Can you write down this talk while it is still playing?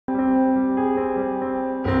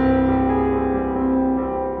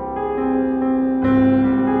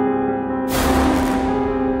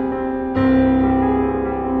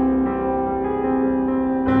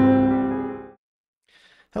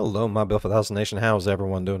Hello, my Belfast House Nation. How's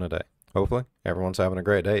everyone doing today? Hopefully, everyone's having a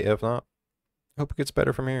great day. If not, hope it gets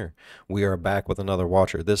better from here. We are back with another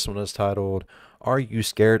watcher. This one is titled, Are You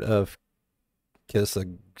Scared of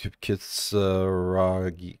Kisaragi?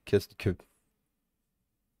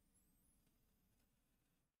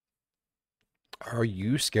 Are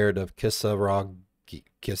you scared of Kisaragi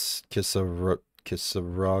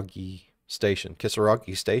Station?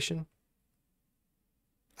 Kisaragi Station?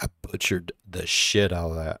 I butchered the shit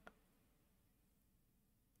out of that.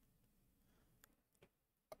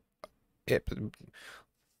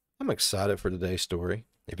 I'm excited for today's story.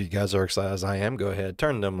 If you guys are excited as I am, go ahead,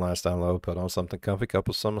 turn them last down low, put on something comfy,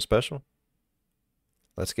 couple something special.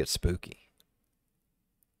 Let's get spooky.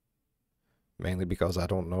 Mainly because I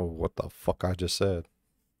don't know what the fuck I just said.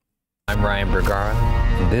 I'm Ryan Bergara,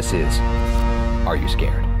 and this is Are You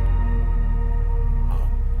Scared?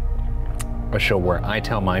 A show where I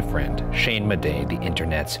tell my friend Shane Madej the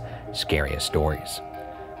internet's scariest stories.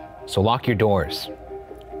 So lock your doors,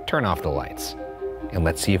 turn off the lights, and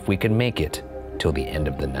let's see if we can make it till the end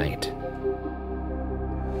of the night.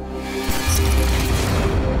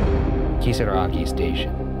 Kisaragi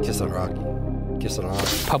Station.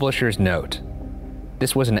 Kisaragi. Publisher's note.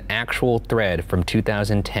 This was an actual thread from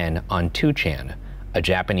 2010 on 2chan, a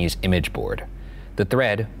Japanese image board. The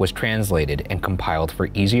thread was translated and compiled for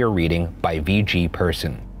easier reading by VG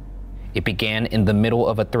Person. It began in the middle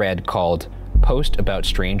of a thread called Post About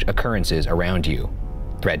Strange Occurrences Around You,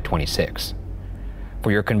 thread 26.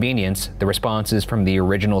 For your convenience, the responses from the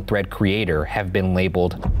original thread creator have been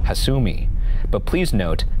labeled Hasumi, but please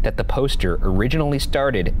note that the poster originally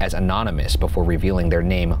started as anonymous before revealing their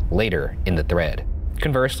name later in the thread.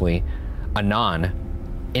 Conversely, anon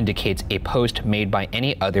indicates a post made by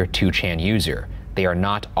any other 2chan user. They are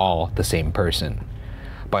not all the same person.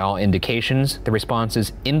 By all indications, the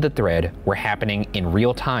responses in the thread were happening in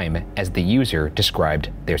real time as the user described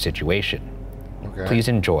their situation. Okay. Please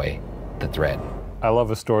enjoy the thread. I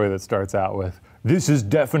love a story that starts out with, "This is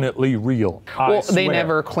definitely real." Well, they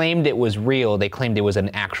never claimed it was real. They claimed it was an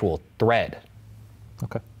actual thread.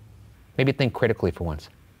 Okay. Maybe think critically for once.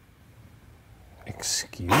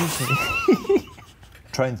 Excuse me?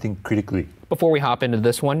 Try and think critically. Before we hop into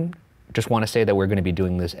this one, just want to say that we're going to be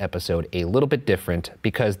doing this episode a little bit different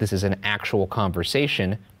because this is an actual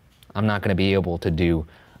conversation. I'm not going to be able to do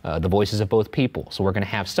the voices of both people. So we're going to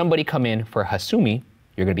have somebody come in for Hasumi.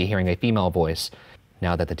 You're going to be hearing a female voice.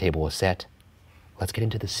 Now that the table is set, let's get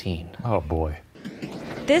into the scene. Oh boy.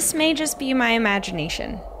 This may just be my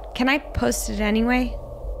imagination. Can I post it anyway?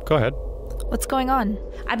 Go ahead. What's going on?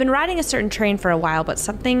 I've been riding a certain train for a while, but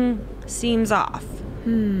something seems off.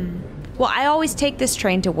 Well, I always take this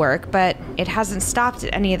train to work, but it hasn't stopped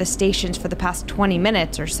at any of the stations for the past 20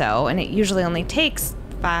 minutes or so, and it usually only takes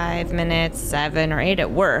 5 minutes, 7 or 8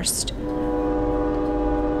 at worst.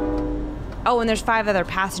 Oh, and there's 5 other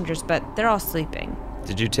passengers, but they're all sleeping.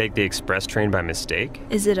 Did you take the express train by mistake?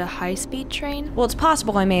 Is it a high-speed train? Well, it's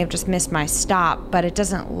possible I may have just missed my stop, but it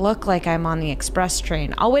doesn't look like I'm on the express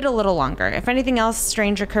train. I'll wait a little longer. If anything else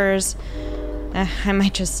strange occurs, I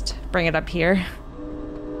might just bring it up here.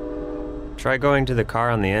 Try going to the car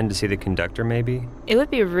on the end to see the conductor, maybe? It would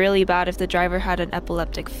be really bad if the driver had an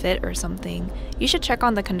epileptic fit or something. You should check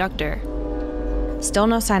on the conductor. Still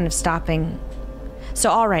no sign of stopping. So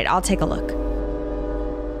all right, I'll take a look.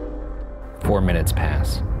 4 minutes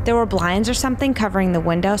pass. There were blinds or something covering the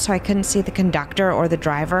window, so I couldn't see the conductor or the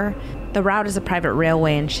driver. The route is a private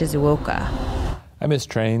railway in Shizuoka. I miss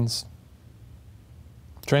trains.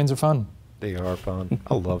 Trains are fun. They are fun.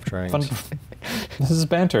 I love trains. Fun. This is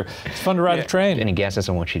banter. It's fun to ride a train. Any guesses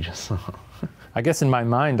on what she just saw? I guess in my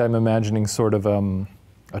mind, I'm imagining sort of a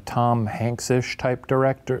Tom Hanks-ish type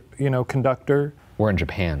director, conductor. We're in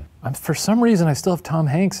Japan. For some reason, I still have Tom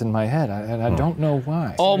Hanks in my head, and I don't know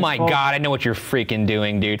why. Oh my God, I know what you're freaking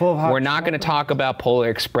doing, dude. We're not going to talk about Polar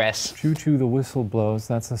Express. Choo-choo, the whistle blows.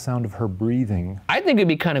 That's the sound of her breathing. I think it'd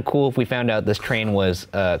be kind of cool if we found out this train was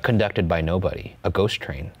conducted by nobody, a ghost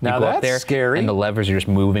train. Now you go that's up there, scary. And the levers are just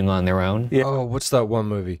moving on their own. Yeah. Oh, what's that one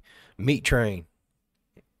movie? Meat Train.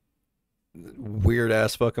 Weird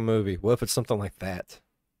ass fucking movie. What if it's something like that?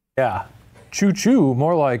 Yeah. Choo-choo,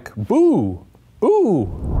 more like boo.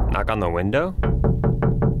 Ooh. Knock on the window?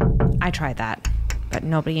 I tried that, but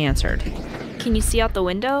nobody answered. Can you see out the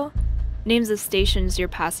window? Names of stations you're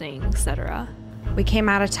passing, etc. We came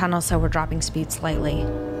out of tunnel, so we're dropping speed slightly.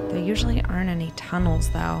 There usually aren't any tunnels,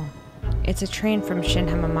 though. It's a train from Shin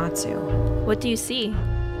Hamamatsu. What do you see?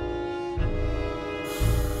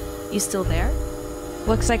 You still there?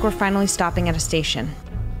 Looks like we're finally stopping at a station.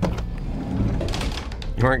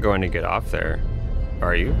 You weren't going to get off there,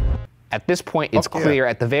 are you? At this point, it's clear,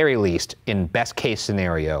 at the very least, in best case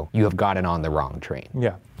scenario, you have gotten on the wrong train.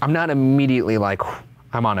 Yeah. I'm not immediately like,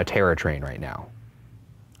 I'm on a terror train right now.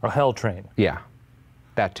 A hell train. Yeah,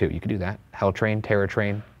 that too. You could do that. Hell train, terror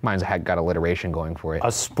train. Mine's got alliteration going for it.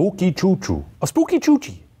 A spooky choo-choo. A spooky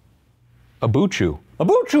choo-choo. A boo-choo. A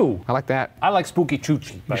boo-choo. I like that. I like spooky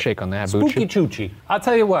choo-choo. You shake on that, Spooky choo-choo. I'll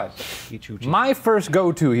tell you what. My first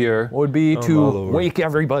go-to here would be to wake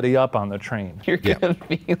everybody up on the train. You're gonna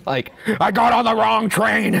be like, I got on the wrong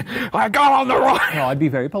train. I got on the wrong. No, I'd be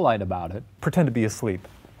very polite about it. Pretend to be asleep,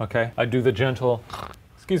 okay? I'd do the gentle,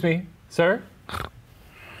 excuse me, sir?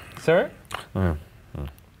 Sir?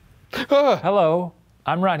 Hello,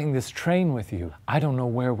 I'm riding this train with you. I don't know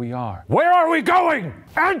where we are. Where are we going?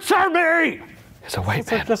 Answer me! It's a white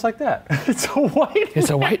man. Just like that. It's a white It's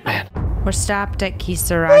a white man. We're stopped at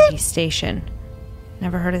Kisaragi Station.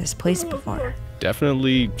 Never heard of this place before.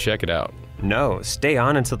 Definitely check it out. No, stay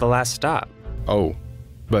on until the last stop. Oh,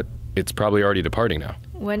 but it's probably already departing now.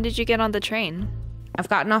 When did you get on the train? I've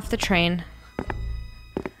gotten off the train.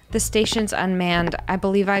 The station's unmanned. I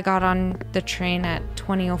believe I got on the train at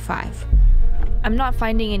 20:05. I'm not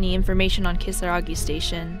finding any information on Kisaragi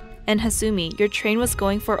Station. And Hasumi, your train was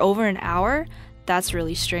going for over an hour? That's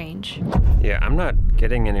really strange. Yeah, I'm not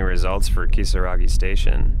getting any results for Kisaragi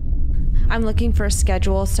Station. I'm looking for a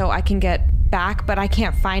schedule so I can get back, but I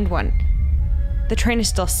can't find one. The train is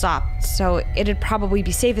still stopped, so it'd probably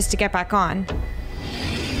be safest to get back on.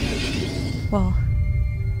 Well,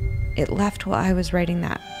 it left while I was writing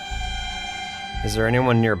that. Is there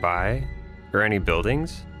anyone nearby? Or any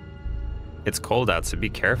buildings? It's cold out, so be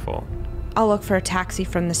careful. I'll look for a taxi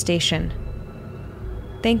from the station.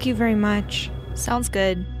 Thank you very much. Sounds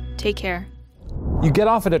good. Take care. You get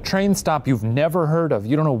off at a train stop you've never heard of.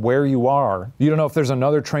 You don't know where you are. You don't know if there's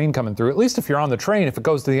another train coming through. At least if you're on the train, if it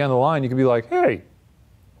goes to the end of the line, you can be like, hey,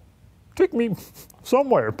 take me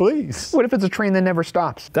somewhere, please. What if it's a train that never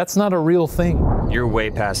stops? That's not a real thing. You're way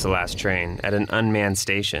past the last train, at an unmanned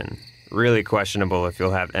station. Really questionable if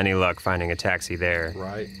you'll have any luck finding a taxi there.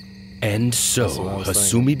 Right. And so,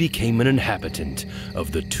 Hasumi became an inhabitant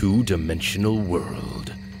of the two-dimensional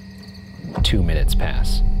world. 2 minutes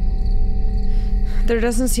pass. There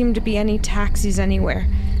doesn't seem to be any taxis anywhere.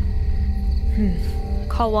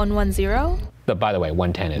 Call 110? But by the way,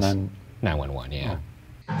 110 is 911, yeah.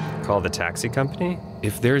 Call the taxi company?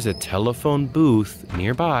 If there's a telephone booth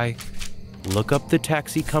nearby, look up the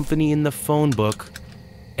taxi company in the phone book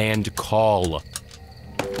and call.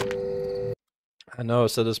 I know I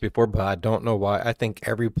said this before, but I don't know why. I think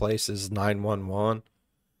every place is 911.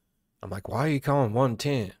 I'm like, why are you calling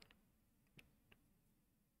 110?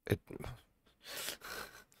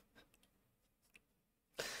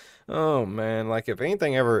 Oh man, like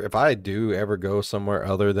if I do ever go somewhere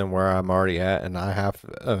other than where I'm already at and I have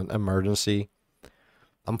an emergency,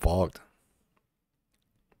 I'm fogged.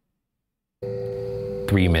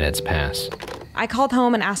 3 minutes pass. I called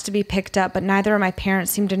home and asked to be picked up, but neither of my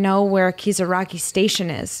parents seem to know where Kisaragi Station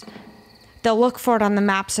is. They'll look for it on the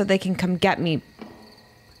map so they can come get me.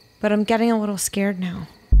 But I'm getting a little scared now.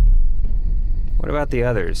 What about the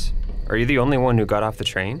others? Are you the only one who got off the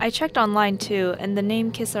train? I checked online too, and the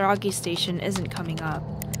name Kisaragi Station isn't coming up.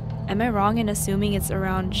 Am I wrong in assuming it's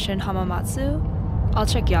around Shin Hamamatsu? I'll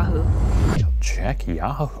check Yahoo. Check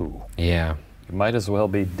Yahoo. Yeah. You might as well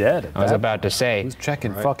be dead at I was that about to say, Who's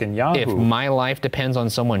checking fucking Yahoo? if my life depends on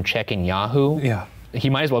someone checking Yahoo, Yeah. he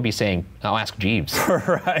might as well be saying, I'll ask Jeeves.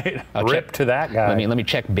 Right. I'll Rip check- to that guy. Let me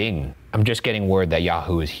check Bing. I'm just getting word that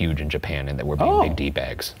Yahoo is huge in Japan and that we're being big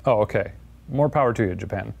D-bags. Oh, okay. More power to you,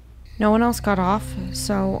 Japan. No one else got off,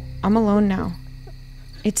 so I'm alone now.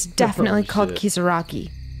 It's definitely called Kisaragi.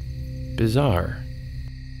 Bizarre.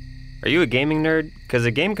 Are you a gaming nerd? Because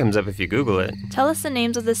a game comes up if you Google it. Tell us the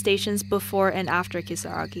names of the stations before and after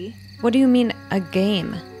Kisaragi. What do you mean, a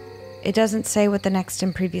game? It doesn't say what the next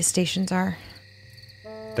and previous stations are.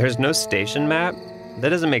 There's no station map? That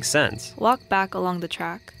doesn't make sense. Walk back along the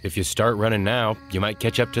track. If you start running now, you might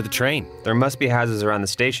catch up to the train. There must be houses around the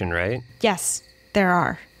station, right? Yes, there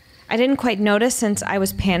are. I didn't quite notice since I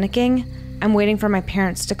was panicking. I'm waiting for my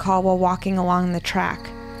parents to call while walking along the track.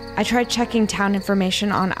 I tried checking town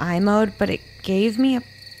information on iMode, but it gave me a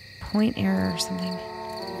point error or something.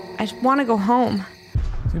 I just want to go home.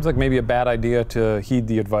 Seems like maybe a bad idea to heed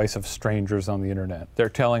the advice of strangers on the internet. They're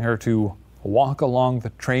telling her to walk along the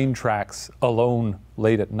train tracks alone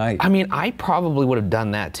late at night. I mean, I probably would have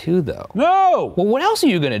done that too, though. No! Well, what else are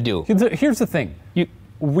you gonna do? Here's the thing.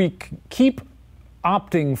 We keep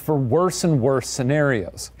opting for worse and worse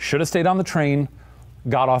scenarios. Should have stayed on the train,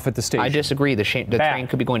 got off at the station. I disagree. The train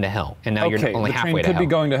could be going to hell, and now you're only halfway to hell. The train could be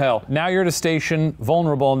going to hell. Now you're at a station,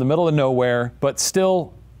 vulnerable in the middle of nowhere, but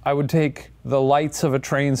still, I would take the lights of a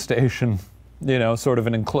train station, you know, sort of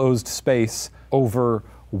an enclosed space, over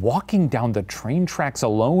walking down the train tracks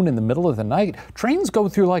alone in the middle of the night. Trains go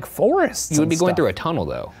through like forests. You would be going through a tunnel,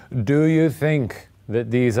 though. Do you think that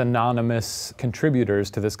these anonymous contributors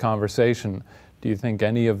to this conversation, do you think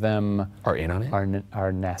any of them are in on it?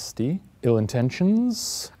 Are nasty? Ill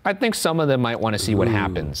intentions? I think some of them might want to see what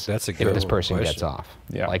happens if this person gets off.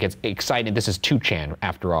 Yeah. Like, it's exciting. This is 2chan,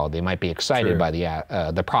 after all. They might be excited by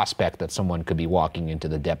the prospect that someone could be walking into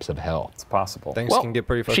the depths of hell. It's possible. Things can get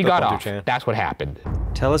pretty fucked she up got on off. 2chan. That's what happened.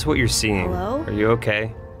 Tell us what you're seeing. Hello? Are you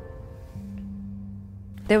okay?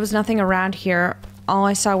 There was nothing around here. All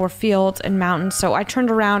I saw were fields and mountains, so I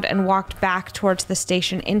turned around and walked back towards the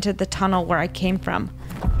station into the tunnel where I came from.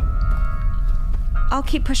 I'll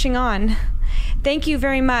keep pushing on. Thank you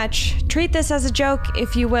very much. Treat this as a joke,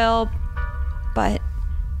 if you will, but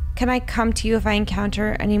can I come to you if I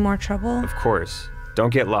encounter any more trouble? Of course.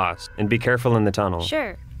 Don't get lost, and be careful in the tunnel.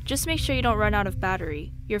 Sure. Just make sure you don't run out of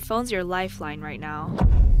battery. Your phone's your lifeline right now.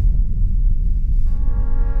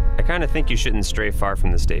 I kind of think you shouldn't stray far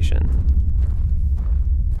from the station.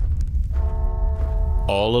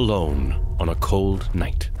 All alone on a cold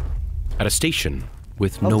night. At a station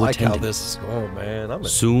with I no like how attendant. this is going, man. I'm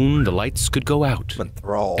Soon the lights could go out,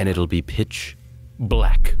 enthralled. and it'll be pitch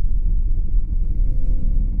black.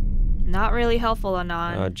 Not really helpful,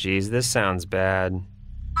 Anon. Oh, geez, this sounds bad.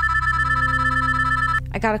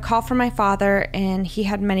 I got a call from my father, and he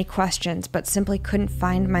had many questions, but simply couldn't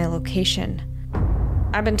find my location.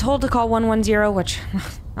 I've been told to call 110, which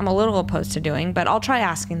I'm a little opposed to doing, but I'll try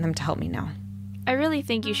asking them to help me now. I really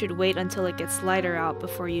think you should wait until it gets lighter out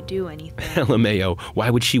before you do anything. LMAO, why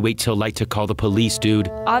would she wait till light to call the police, dude?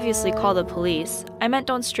 Obviously call the police. I meant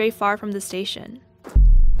don't stray far from the station.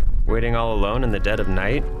 Waiting all alone in the dead of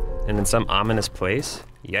night? And in some ominous place?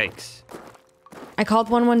 Yikes. I called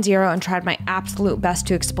 110 and tried my absolute best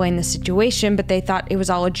to explain the situation, but they thought it was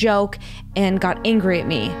all a joke and got angry at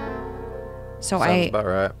me. So Sounds about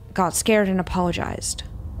right. got scared and apologized.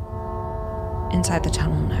 Inside the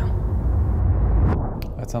tunnel now.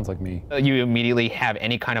 That sounds like me. You immediately have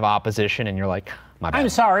any kind of opposition, and you're like, my bad. I'm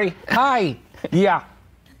sorry. Hi. Yeah.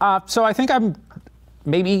 So I think I'm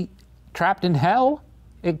maybe trapped in hell.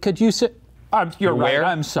 Could you say? You're Where?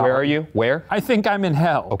 right. I'm sorry. Where are you? Where? I think I'm in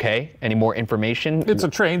hell. Okay. Any more information? It's a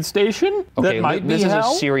train station. Okay, that might be this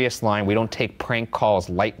hell. is a serious line. We don't take prank calls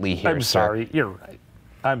lightly here, I'm sir. sorry. You're right.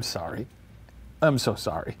 I'm sorry. I'm so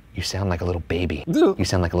sorry. You sound like a little baby. Do- You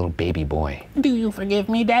sound like a little baby boy. Do you forgive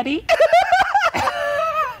me, Daddy?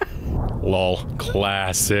 Lol.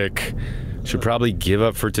 Classic. Should probably give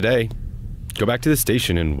up for today. Go back to the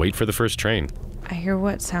station and wait for the first train. I hear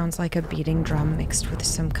what sounds like a beating drum mixed with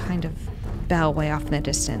some kind of bell way off in the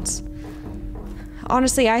distance.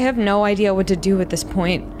 Honestly, I have no idea what to do at this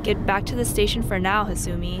point. Get back to the station for now,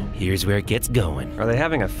 Hasumi. Here's where it gets going. Are they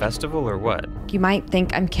having a festival or what? You might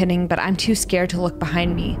think I'm kidding, but I'm too scared to look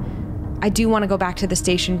behind me. I do want to go back to the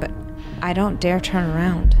station, but I don't dare turn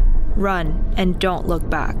around. Run, and don't look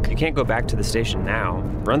back. You can't go back to the station now.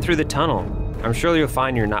 Run through the tunnel. I'm sure you'll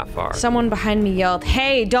find you're not far. Someone behind me yelled,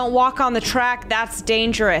 "Hey, don't walk on the track, that's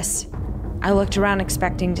dangerous." I looked around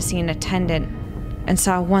expecting to see an attendant and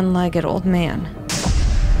saw a one-legged old man.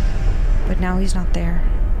 But now he's not there.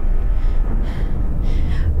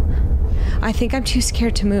 I think I'm too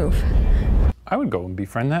scared to move. I would go and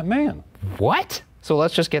befriend that man. What? So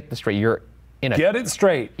let's just get this straight. You're in a Get it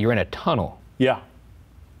straight. You're in a tunnel. Yeah.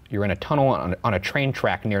 You're in a tunnel on a train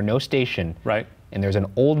track near no station. Right. And there's an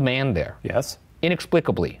old man there, Yes.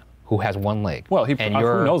 inexplicably, who has one leg. Well, who and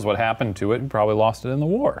you're knows what happened to it? He probably lost it in the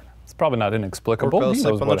war. It's probably not Or inexplicable. fell He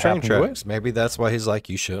asleep knows on the what train happened to it. tracks. Maybe that's why he's like,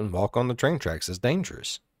 you shouldn't walk on the train tracks. It's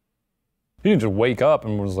dangerous. He didn't just wake up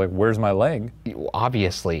and was like, "Where's my leg?"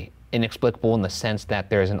 obviously inexplicable in the sense that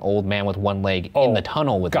there's an old man with one leg in Oh, the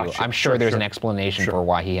tunnel with you. gotcha. I'm sure Sure, there's sure. an explanation Sure. for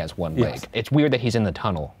why he has one Yes. leg. It's weird that he's in the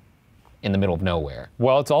tunnel in the middle of nowhere.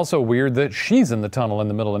 Well, it's also weird that she's in the tunnel in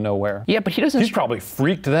the middle of nowhere. Yeah, but he doesn't. He's probably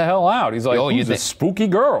freaked the hell out. He's like, Oh, you who's this think- spooky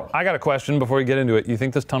girl? I got a question before we get into it. You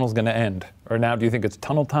think this tunnel's gonna end? Or now do you think it's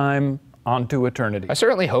tunnel time onto eternity? I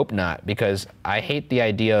certainly hope not, because I hate the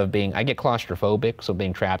idea of I get claustrophobic, so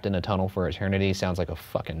being trapped in a tunnel for eternity sounds like a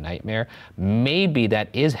fucking nightmare. Maybe that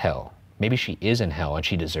is hell. Maybe she is in hell and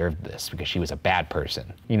she deserved this because she was a bad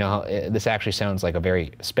person. You know, this actually sounds like a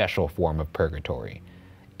very special form of purgatory.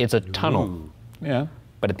 It's a tunnel, Yeah.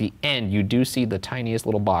 but at the end you do see the tiniest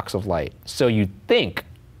little box of light. So you think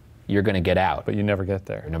you're going to get out. But you never get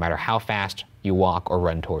there. No matter how fast you walk or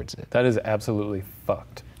run towards it. That is absolutely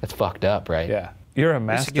fucked. That's fucked up, right? Yeah. You're a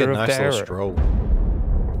master of terror. Stroll.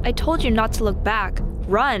 I told you not to look back.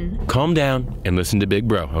 Run. Calm down and listen to Big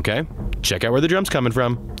Bro, okay? Check out where the drum's coming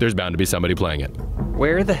from. There's bound to be somebody playing it.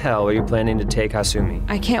 Where the hell are you planning to take Hasumi?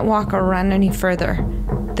 I can't walk or run any further.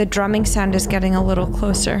 The drumming sound is getting a little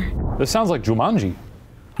closer. This sounds like Jumanji.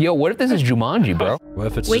 Yo, what if this is Jumanji, bro? What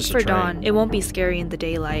if it's Wait just for a train? dawn. It won't be scary in the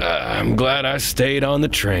daylight. I'm glad I stayed on the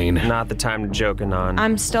train. Not the time to joking on.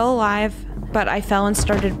 I'm still alive, but I fell and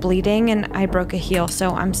started bleeding and I broke a heel, so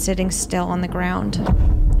I'm sitting still on the ground.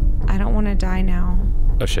 I don't want to die now.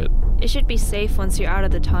 Oh shit. It should be safe once you're out of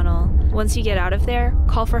the tunnel. Once you get out of there,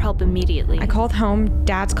 call for help immediately. I called home,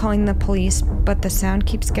 Dad's calling the police, but the sound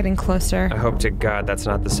keeps getting closer. I hope to God that's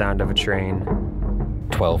not the sound of a train.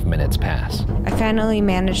 12 minutes pass. I finally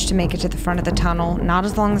managed to make it to the front of the tunnel, not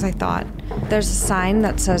as long as I thought. There's a sign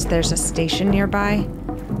that says there's a station nearby.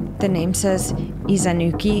 The name says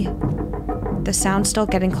Izanuki. The sound's still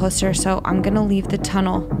getting closer, so I'm gonna leave the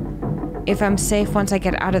tunnel. If I'm safe once I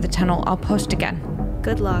get out of the tunnel, I'll post again.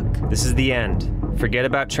 Good luck. This is the end. Forget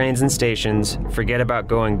about trains and stations. Forget about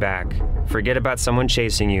going back. Forget about someone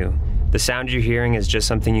chasing you. The sound you're hearing is just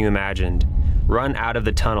something you imagined. Run out of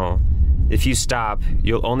the tunnel. If you stop,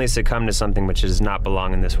 you'll only succumb to something which does not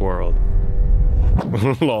belong in this world.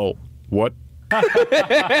 Lol. What?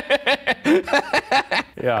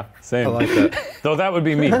 Yeah, same. I like that. Though that would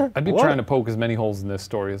be me. I'd be trying to poke as many holes in this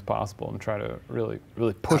story as possible and try to really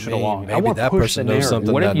push it along. Maybe want that push person the knows narrative.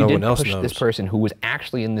 something What that if you no did one else push knows. this person who was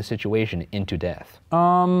actually in this situation into death?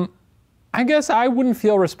 I guess I wouldn't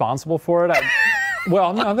feel responsible for it.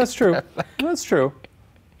 Well, no, that's true. That's true.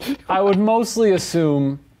 I would mostly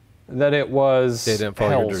assume that it was They didn't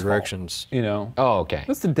follow your hell's directions. fault, you know? Oh, okay.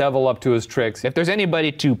 That's the devil up to his tricks. If there's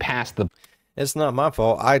anybody to pass the... It's not my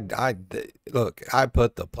fault. Look, I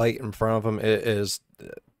put the plate in front of them. It is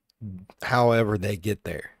however they get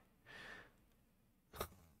there.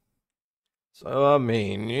 So, I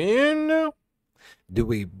mean, you know, do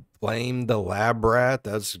we blame the lab rat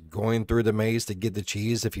that's going through the maze to get the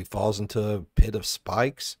cheese if he falls into a pit of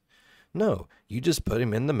spikes? No, you just put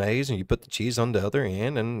him in the maze and you put the cheese on the other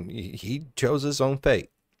end and he chose his own fate.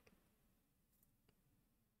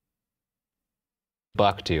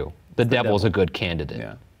 buck to. The devil's a good candidate,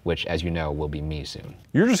 Yeah. which, as you know, will be me soon.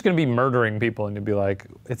 You're just going to be murdering people and you'll be like,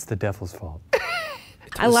 it's the devil's fault.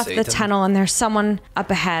 I left the tunnel and there's someone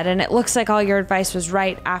up ahead, and it looks like all your advice was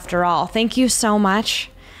right after all. Thank you so much.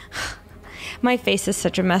 My face is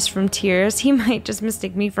such a mess from tears. He might just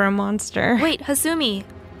mistake me for a monster. Wait, Hasumi,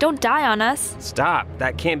 don't die on us. Stop.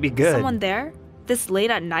 That can't be good. Someone there? This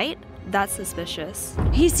late at night? That's suspicious.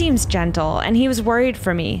 He seems gentle, and he was worried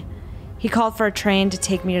for me. He called for a train to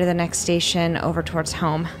take me to the next station over towards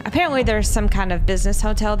home. Apparently there's some kind of business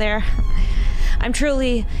hotel there. I'm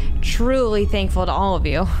truly, truly thankful to all of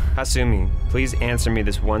you. Hasumi, please answer me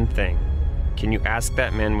this one thing. Can you ask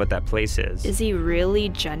that man what that place is? Is he really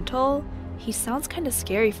gentle? He sounds kind of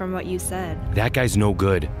scary from what you said. That guy's no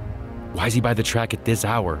good. Why is he by the track at this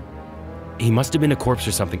hour? He must have been a corpse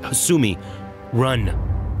or something. Hasumi, run.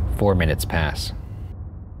 4 minutes pass.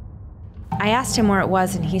 I asked him where it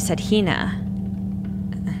was, and he said Hina.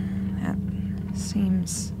 That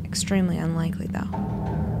seems extremely unlikely, though.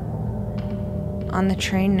 On the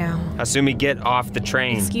train now. Hasumi, get off the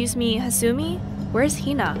train. Excuse me, Hasumi? Where's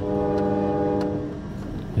Hina?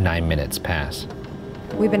 9 minutes pass.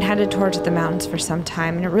 We've been headed towards the mountains for some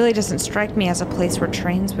time, and it really doesn't strike me as a place where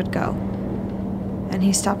trains would go. And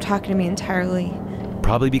he stopped talking to me entirely.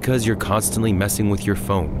 Probably because you're constantly messing with your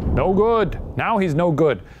phone. No good. Now he's no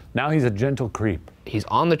good. Now he's a gentle creep. He's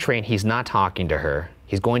on the train. He's not talking to her.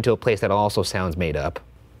 He's going to a place that also sounds made up.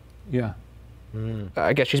 Yeah.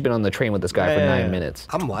 I guess she's been on the train with this guy for 9 minutes.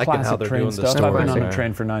 I'm liking how Classic they're train doing stuff. this I've been story. on a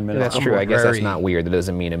train for 9 minutes. That's true. I guess that's very- not weird. That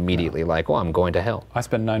doesn't mean immediately like, well, I'm going to hell. I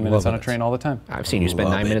spend 9 minutes on a Loving it. train all the time. I've seen you spend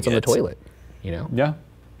 9 minutes on the Loving it. toilet. You know, Yeah.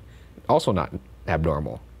 also not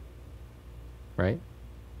abnormal, right?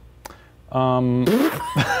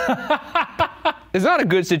 It's not a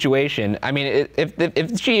good situation. I mean,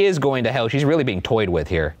 if she is going to hell, she's really being toyed with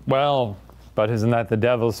here. Well, but isn't that the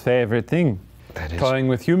devil's favorite thing? That is. Toying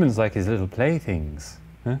with humans like his little playthings.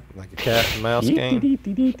 Huh? Like a cat and mouse game. You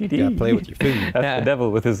gotta play with your food. That's the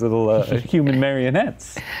devil with his little human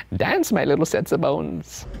marionettes. Dance, my little sets of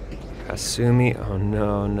bones. Hasumi, oh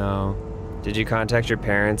no, no. Did you contact your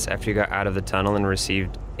parents after you got out of the tunnel and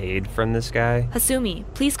received aid from this guy? Hasumi,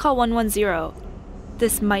 please call 110.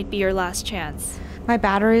 This might be your last chance. My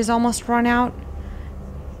battery is almost run out.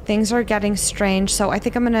 Things are getting strange, so I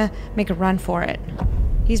think I'm gonna make a run for it.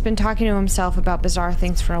 He's been talking to himself about bizarre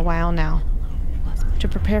things for a while now. To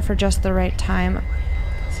prepare for just the right time,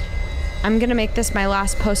 I'm gonna make this my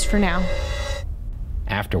last post for now.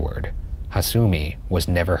 Afterward, Hasumi was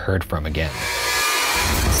never heard from again.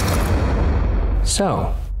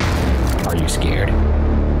 So, are you scared?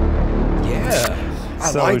 Yeah.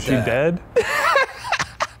 I So like is she that. dead?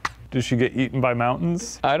 Did she get eaten by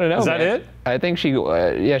mountains? I don't know. Is that man. it? I think she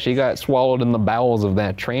got swallowed in the bowels of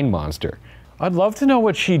that train monster. I'd love to know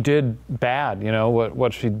what she did bad, you know,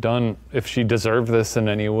 what she'd done, if she deserved this in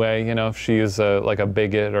any way, you know, if she is like a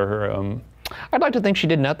bigot or I'd like to think she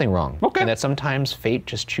did nothing wrong. Okay. And that sometimes fate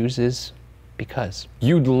just chooses because.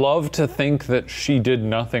 You'd love to think that she did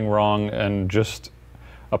nothing wrong and just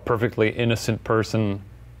a perfectly innocent person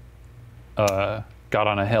got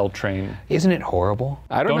on a hell train. Isn't it horrible?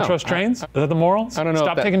 I don't know. Don't trust trains? Is that the morals? I don't know.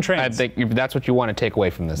 Stop taking trains. I think if that's what you want to take away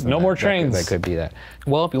from this. No more trains. That could be that.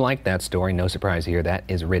 Well, if you like that story, no surprise here, that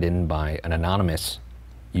is written by an anonymous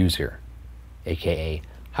user, aka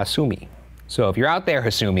Hasumi. So if you're out there,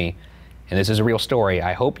 Hasumi, and this is a real story,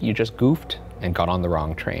 I hope you just goofed and got on the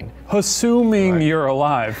wrong train. Assuming you're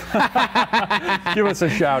alive. Give us a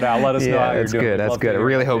shout out. Let us know how you're that's doing. good. We'd That's love to good. I hear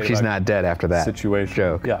really an hope update she's about not dead after that situation.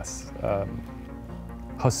 joke. Yes.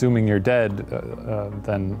 Assuming you're dead,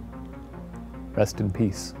 then rest in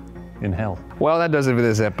peace in hell. Well, that does it for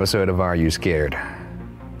this episode of Are You Scared?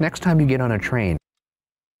 Next time you get on a train.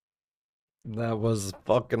 That was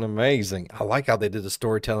fucking amazing. I like how they did the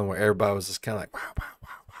storytelling where everybody was just kind of like, wow, wow,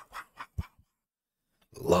 wow, wow, wow, wow, wow.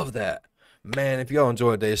 Love that. Man, if y'all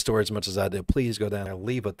enjoyed today's story as much as I did, please go down and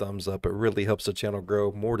leave a thumbs up. It really helps the channel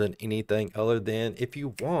grow more than anything other than, if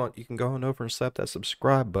you want, you can go on over and slap that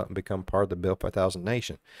subscribe button, become part of the Bill 5000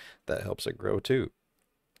 Nation. That helps it grow too.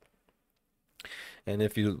 And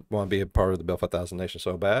if you want to be a part of the Bill 5000 Nation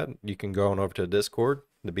so bad, you can go on over to Discord,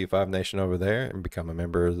 the B5 Nation over there, and become a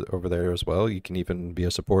member over there as well. You can even be a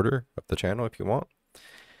supporter of the channel if you want.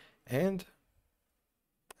 And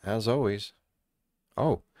as always,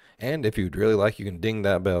 and if you'd really like, you can ding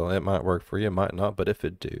that bell. It might work for you, it might not, but if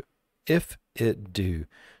it do,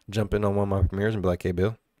 jump in on one of my premieres and be like, hey,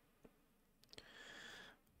 Bill,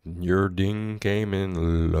 your ding came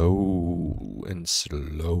in low and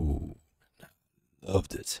slow.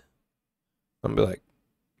 Loved it. I'm gonna be like,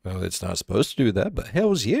 well, it's not supposed to do that, but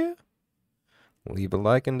hells yeah. Leave a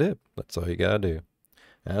like and dip. That's all you gotta do.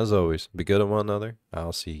 As always, be good to one another.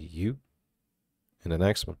 I'll see you in the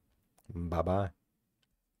next one. Bye-bye.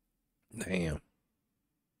 Damn.